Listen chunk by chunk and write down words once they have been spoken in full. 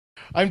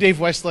I'm Dave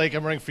Westlake.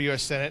 I'm running for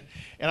U.S. Senate,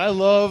 and I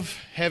love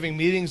having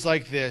meetings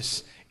like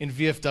this in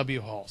VFW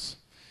halls.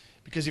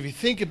 Because if you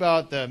think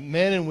about the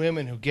men and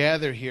women who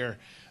gather here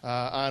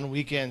on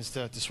weekends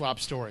to swap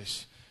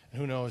stories,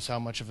 and who knows how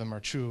much of them are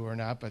true or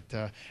not, but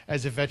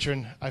as a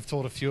veteran, I've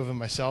told a few of them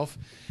myself.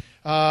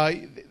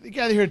 They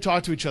gather here to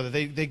talk to each other.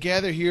 They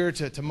gather here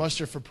to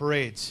muster for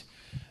parades.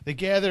 They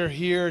gather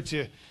here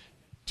to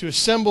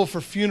assemble for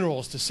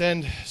funerals, to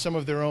send some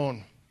of their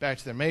own back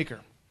to their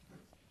maker.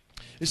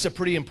 This is a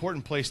pretty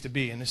important place to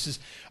be, and this is,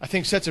 I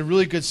think, sets a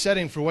really good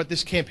setting for what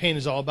this campaign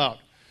is all about.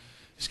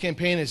 This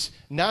campaign is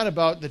not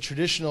about the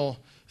traditional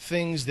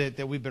things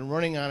that we've been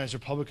running on as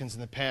Republicans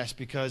in the past,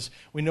 because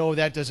we know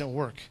that doesn't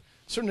work.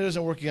 It certainly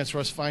doesn't work against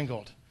Russ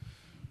Feingold.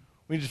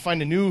 We need to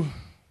find a new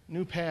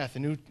path, a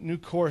new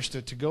course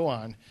to go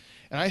on.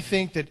 And I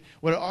think that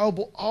what it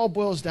all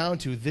boils down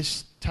to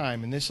this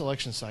time, in this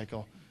election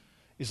cycle,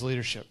 is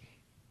leadership.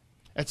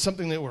 That's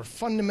something that we're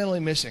fundamentally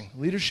missing,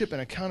 leadership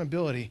and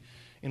accountability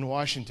in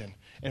Washington.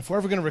 And if we're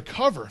ever going to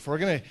recover, if we're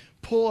going to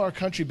pull our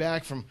country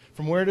back from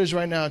where it is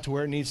right now to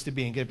where it needs to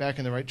be and get back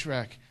on the right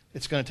track,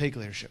 it's going to take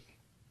leadership.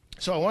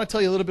 So I want to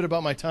tell you a little bit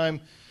about my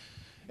time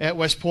at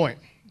West Point.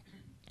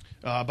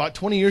 About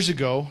 20 years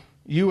ago,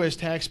 you as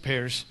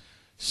taxpayers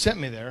sent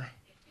me there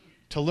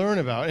to learn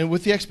about, and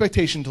with the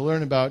expectation to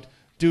learn about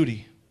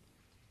duty,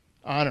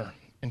 honor,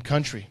 and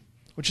country,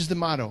 which is the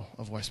motto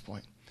of West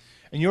Point.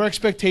 And your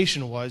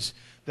expectation was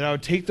that I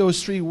would take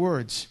those three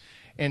words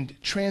and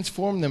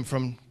transform them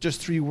from just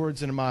three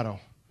words in a motto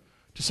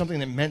to something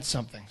that meant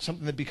something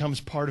that becomes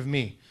part of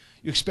me.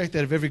 You expect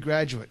that of every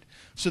graduate.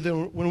 So that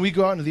when we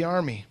go out into the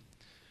Army,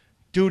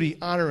 duty,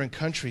 honor, and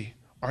country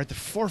are at the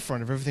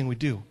forefront of everything we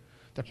do.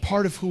 They're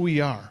part of who we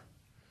are.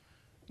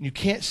 And you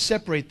can't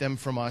separate them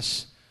from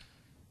us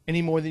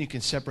any more than you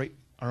can separate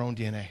our own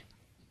DNA.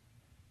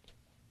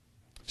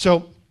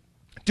 So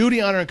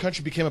duty, honor, and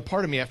country became a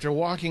part of me after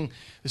walking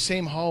the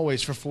same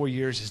hallways for 4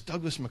 years as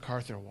Douglas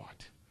MacArthur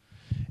walked,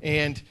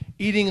 and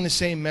eating in the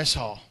same mess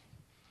hall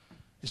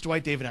as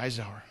Dwight David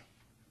Eisenhower,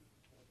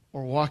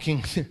 or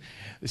walking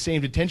the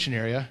same detention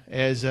area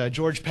as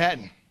George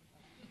Patton.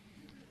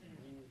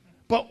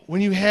 But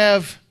when you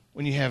have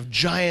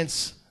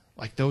giants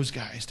like those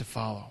guys to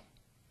follow,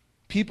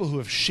 people who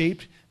have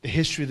shaped the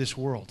history of this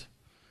world,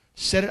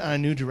 set it on a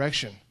new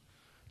direction,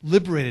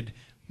 liberated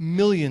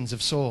millions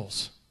of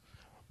souls,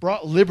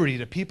 brought liberty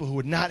to people who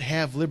would not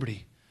have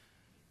liberty,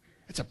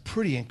 it's a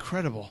pretty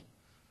incredible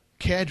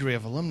cadre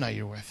of alumni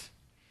you're with.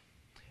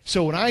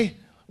 So when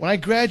I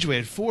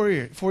graduated 4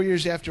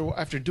 years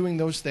after doing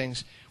those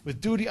things, with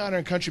duty, honor,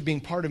 and country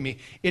being part of me,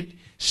 it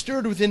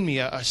stirred within me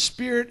a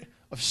spirit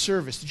of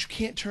service that you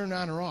can't turn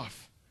on or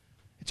off.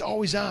 It's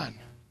always on.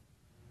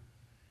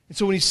 And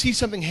so when you see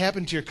something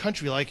happen to your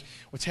country like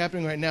what's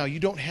happening right now, you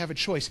don't have a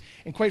choice.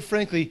 And quite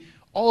frankly,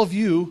 all of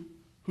you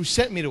who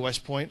sent me to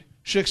West Point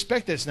should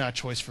expect that it's not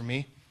a choice for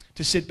me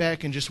to sit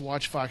back and just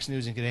watch Fox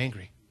News and get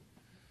angry.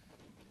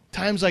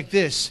 Times like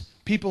this,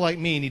 people like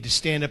me need to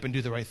stand up and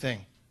do the right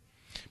thing.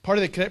 Part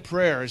of the cadet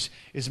prayers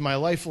is my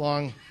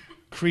lifelong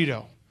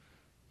credo.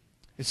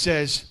 It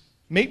says,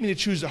 make me to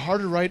choose the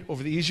harder right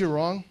over the easier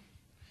wrong,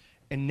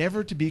 and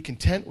never to be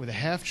content with a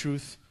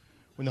half-truth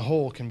when the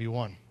whole can be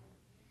won.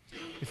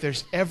 If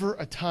there's ever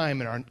a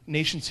time in our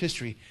nation's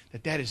history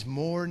that is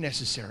more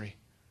necessary,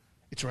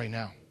 it's right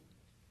now.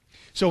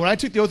 So when I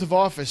took the oath of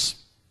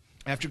office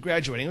after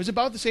graduating, it was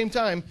about the same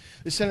time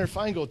that Senator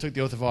Feingold took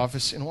the oath of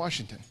office in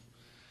Washington.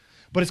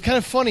 But it's kind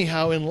of funny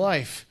how in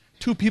life,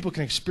 two people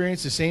can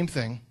experience the same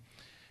thing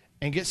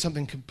and get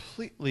something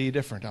completely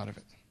different out of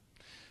it.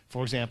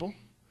 For example,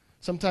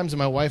 sometimes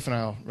my wife and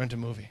I will rent a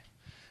movie.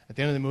 At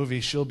the end of the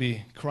movie, she'll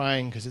be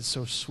crying because it's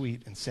so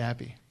sweet and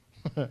sappy.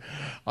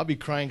 I'll be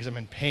crying because I'm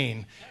in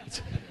pain.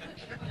 It's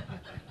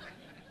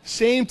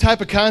same type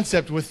of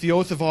concept with the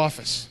oath of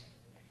office.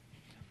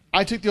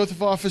 I took the oath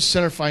of office,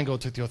 Senator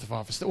Feingold took the oath of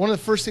office. One of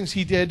the first things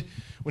he did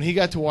when he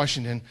got to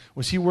Washington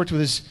was he worked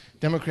with his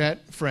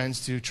Democrat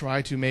friends to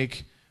try to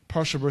make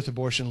partial birth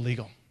abortion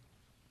legal.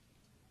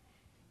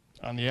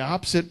 On the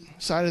opposite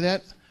side of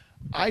that,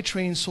 I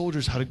trained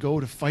soldiers how to go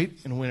to fight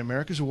and win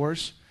America's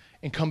wars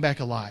and come back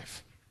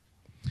alive.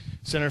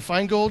 Senator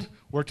Feingold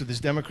worked with his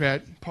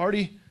Democrat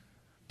Party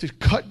to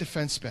cut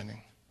defense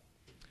spending.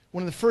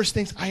 One of the first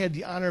things I had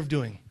the honor of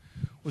doing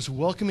was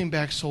welcoming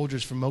back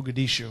soldiers from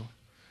Mogadishu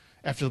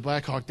after the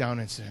Black Hawk Down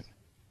incident.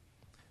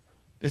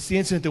 That's the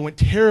incident that went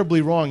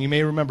terribly wrong, you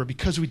may remember,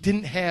 because we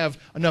didn't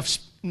have enough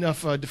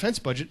defense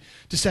budget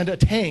to send a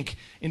tank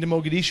into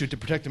Mogadishu to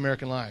protect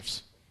American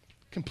lives.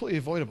 Completely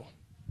avoidable.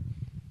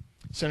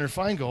 Senator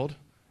Feingold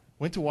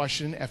went to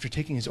Washington after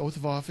taking his oath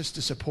of office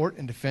to support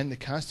and defend the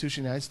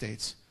Constitution of the United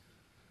States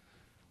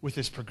with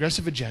this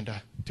progressive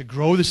agenda to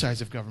grow the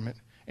size of government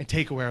and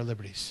take away our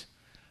liberties.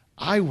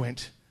 I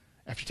went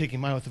after taking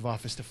my oath of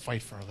office to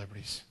fight for our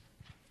liberties.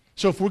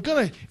 So if we're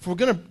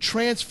gonna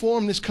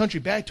transform this country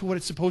back to what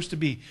it's supposed to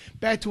be,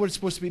 back to what it's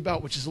supposed to be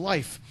about, which is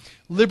life,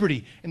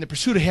 liberty, and the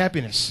pursuit of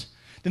happiness,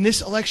 then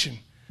this election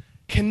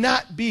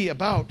cannot be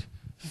about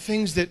The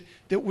things that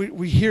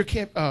we hear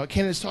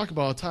candidates talk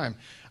about all the time.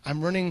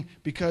 I'm running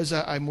because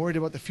I'm worried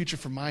about the future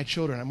for my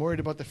children. I'm worried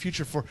about the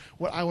future for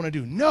what I want to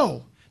do.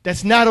 No,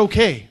 that's not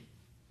okay.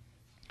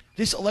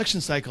 This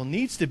election cycle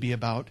needs to be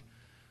about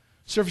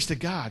service to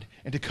God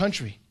and to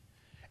country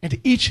and to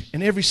each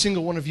and every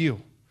single one of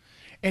you,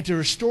 and to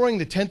restoring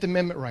the 10th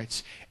Amendment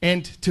rights,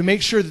 and to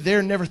make sure that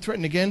they're never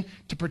threatened again,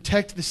 to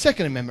protect the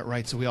Second Amendment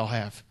rights that we all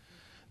have.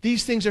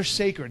 These things are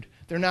sacred.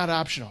 They're not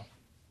optional.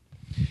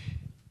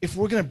 If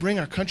we're going to bring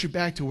our country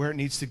back to where it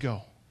needs to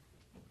go,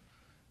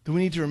 then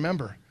we need to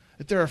remember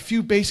that there are a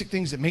few basic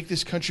things that make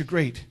this country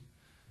great,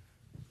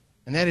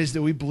 and that is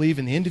that we believe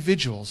in the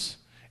individuals,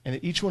 and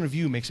that each one of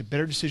you makes a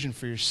better decision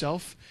for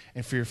yourself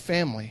and for your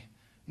family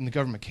than the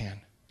government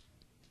can.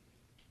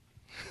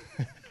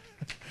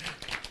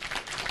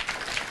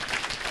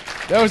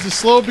 That was a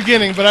slow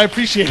beginning, but I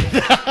appreciate it.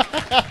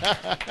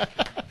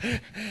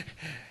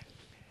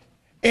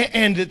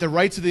 And that the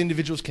rights of the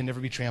individuals can never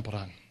be trampled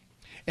on.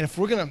 And if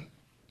we're going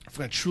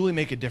to truly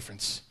make a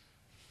difference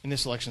in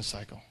this election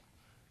cycle,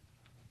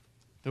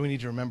 then we need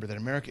to remember that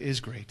America is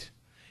great,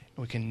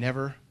 and we can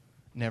never,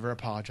 never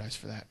apologize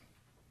for that.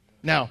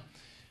 Now,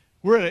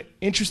 we're at an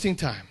interesting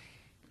time,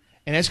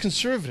 and as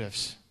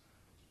conservatives,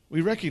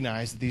 we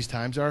recognize that these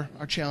times are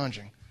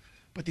challenging,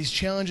 but these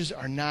challenges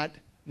are not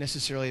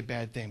necessarily a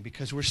bad thing,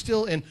 because we're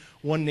still in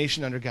one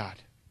nation under God.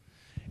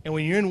 And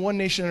when you're in one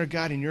nation under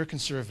God and you're a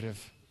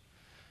conservative,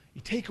 you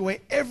take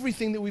away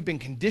everything that we've been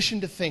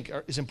conditioned to think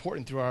is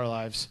important through our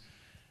lives,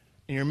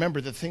 and you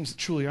remember the things that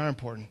truly are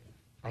important: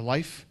 our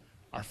life,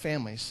 our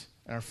families,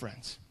 and our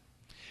friends.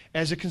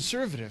 As a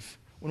conservative,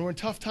 when we're in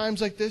tough times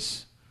like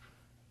this,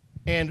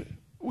 and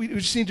we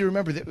just need to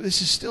remember that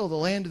this is still the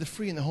land of the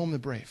free and the home of the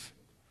brave.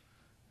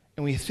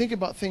 And when you think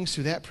about things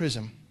through that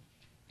prism,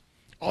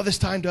 all this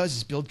time does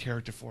is build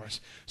character for us.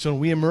 So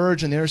when we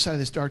emerge on the other side of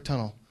this dark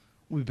tunnel,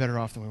 we'll be better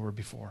off than we were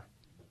before.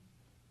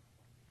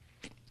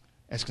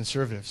 As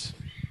conservatives,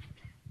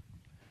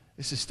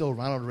 this is still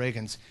Ronald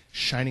Reagan's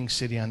shining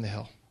city on the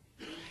hill.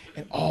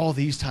 And all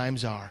these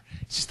times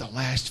it's just the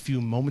last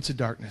few moments of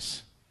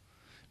darkness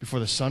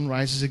before the sun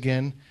rises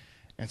again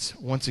and it's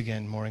once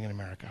again morning in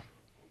America.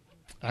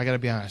 I got to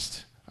be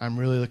honest, I'm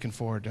really looking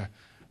forward to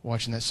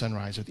watching that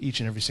sunrise with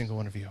each and every single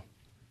one of you.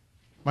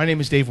 My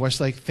name is Dave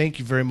Westlake. Thank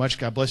you very much.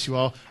 God bless you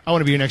all. I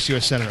want to be your next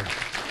U.S. Senator.